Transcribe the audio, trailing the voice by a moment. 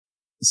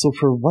So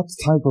for what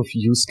type of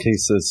use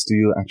cases do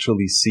you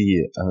actually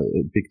see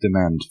a big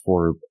demand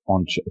for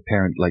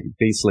parent, like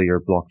base layer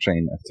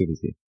blockchain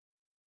activity?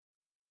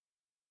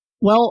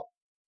 Well,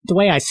 the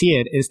way I see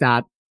it is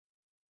that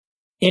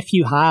if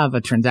you have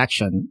a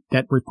transaction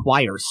that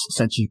requires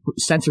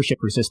censorship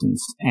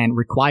resistance and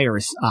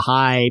requires a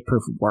high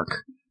proof of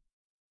work,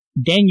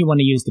 then you want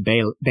to use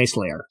the base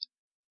layer.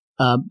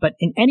 But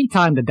in any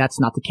time that that's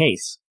not the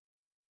case,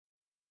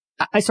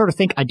 I sort of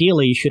think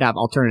ideally you should have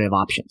alternative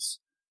options.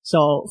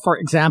 So, for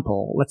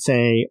example, let's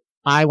say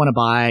I want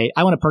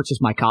to purchase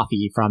my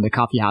coffee from the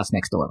coffee house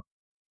next door.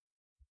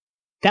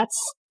 That's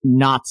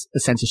not a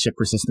censorship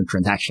resistant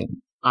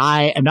transaction.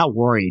 I am not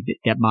worried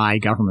that my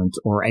government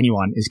or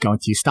anyone is going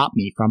to stop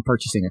me from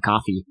purchasing a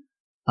coffee.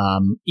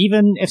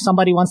 Even if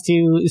somebody wants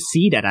to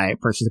see that I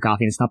purchased a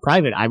coffee and it's not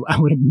private, I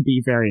wouldn't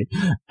be very,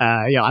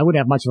 I wouldn't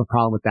have much of a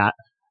problem with that.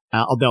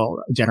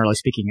 Although generally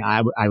speaking,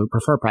 I would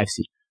prefer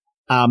privacy.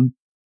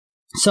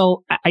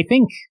 So I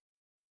think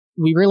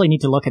we really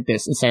need to look at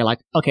this and say like,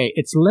 okay,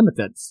 it's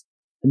limited.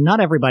 Not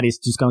everybody's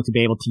just going to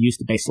be able to use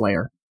the base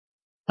layer.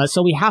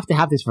 So we have to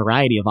have this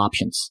variety of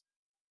options.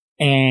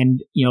 And,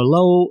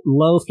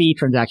 low fee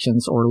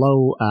transactions or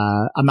low,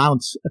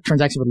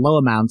 transactions with low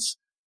amounts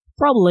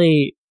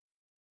probably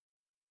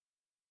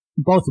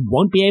both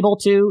won't be able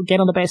to get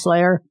on the base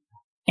layer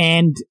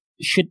and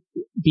should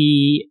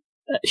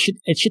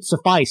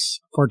suffice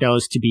for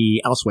those to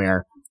be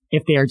elsewhere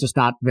if they are just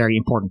not very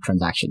important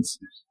transactions.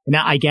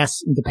 Now, I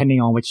guess depending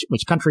on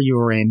which country you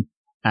were in,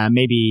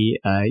 maybe,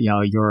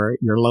 your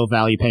low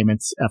value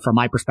payments, from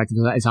my perspective,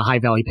 is a high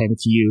value payment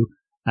to you.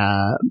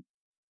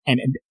 And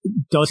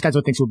those kinds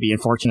of things would be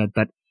unfortunate,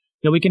 but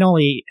we can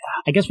only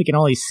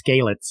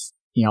scale it,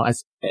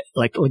 as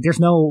there's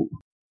no,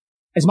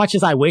 as much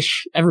as I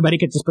wish everybody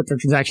could just put their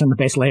transaction on the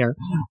base layer,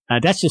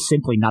 that's just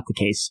simply not the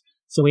case.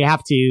 So we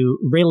have to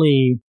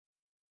really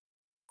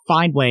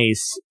find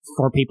ways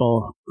for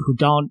people who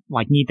don't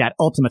need that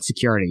ultimate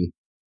security,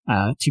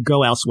 to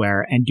go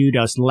elsewhere and do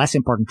those less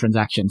important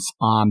transactions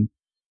on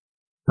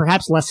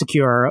perhaps less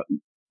secure,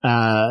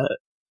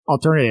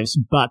 alternatives,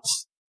 but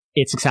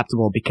it's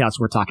acceptable because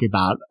we're talking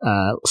about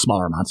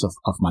smaller amounts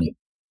of money.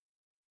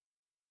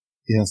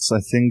 Yes, I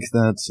think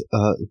that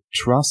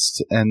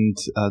trust and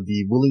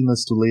the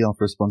willingness to lay off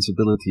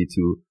responsibility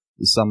to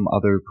some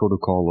other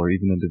protocol or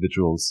even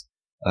individuals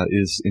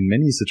is in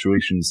many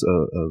situations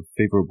a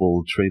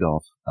favorable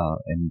trade-off,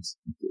 and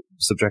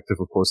subjective,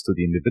 of course, to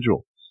the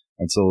individual.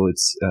 And so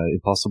it's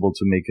impossible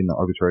to make an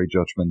arbitrary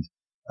judgment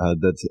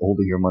that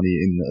holding your money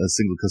in a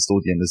single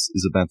custodian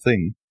is a bad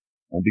thing.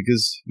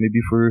 Because maybe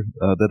for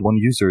that one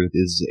user, it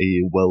is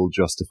a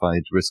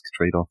well-justified risk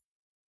trade-off.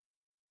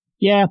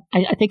 Yeah,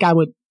 I think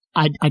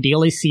I'd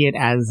ideally see it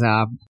as,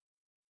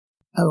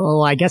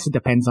 I guess it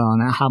depends on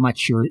how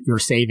much you're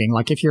saving.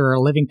 Like if you're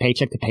living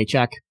paycheck to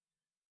paycheck,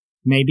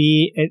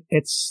 maybe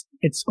it's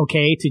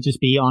okay to just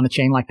be on a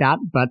chain like that.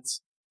 But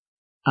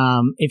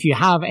if you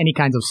have any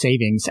kinds of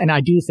savings, and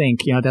I do think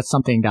that's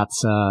something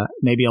that's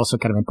maybe also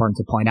kind of important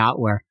to point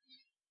out, where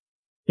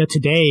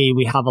today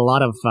we have a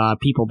lot of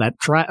people that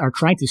are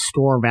trying to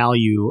store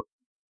value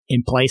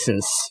in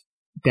places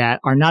that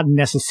are not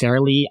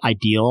necessarily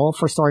ideal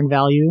for storing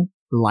value,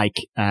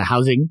 like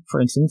housing,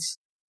 for instance.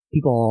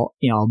 People,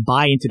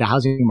 buy into the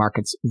housing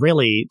markets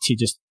really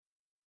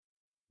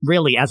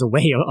as a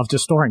way of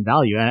just storing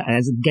value,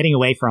 as getting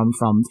away from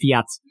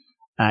fiat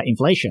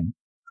inflation.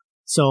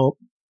 So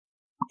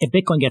if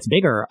Bitcoin gets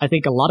bigger, I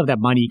think a lot of that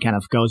money kind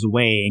of goes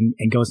away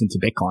and goes into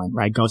Bitcoin,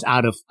 right? Goes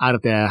out of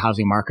the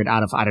housing market,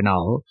 I don't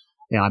know.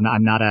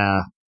 I'm not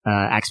a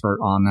expert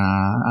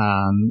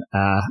on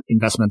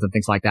investment and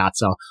things like that.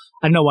 So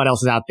I don't know what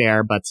else is out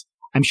there, but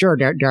I'm sure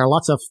there are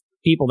lots of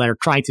people that are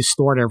trying to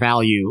store their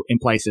value in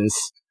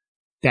places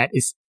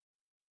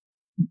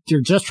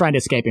they're just trying to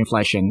escape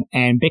inflation,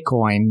 and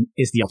Bitcoin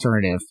is the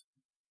alternative.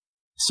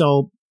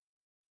 So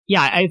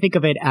yeah, I think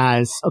of it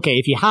as, okay,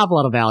 if you have a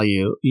lot of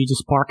value, you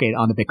just park it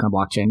on the Bitcoin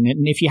blockchain.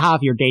 And if you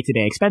have your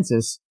day-to-day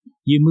expenses,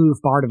 you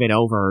move part of it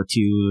over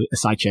to a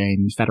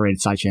sidechain, federated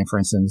sidechain, for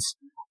instance.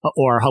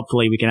 Or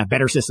hopefully we can have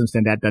better systems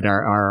than that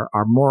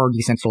are more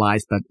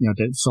decentralized, but,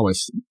 it's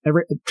always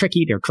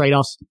tricky. There are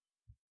trade-offs.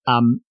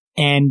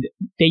 And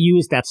they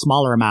use that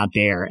smaller amount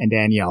there. And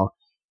then,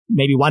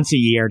 maybe once a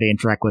year they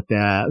interact with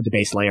the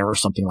base layer or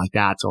something like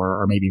that,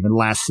 or maybe even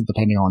less,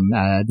 depending on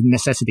the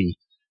necessity.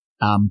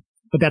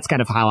 But that's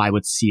kind of how I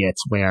would see it,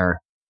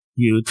 where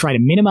you try to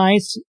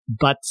minimize,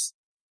 but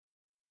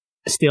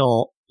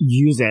still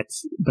use it,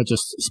 but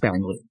just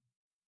sparingly.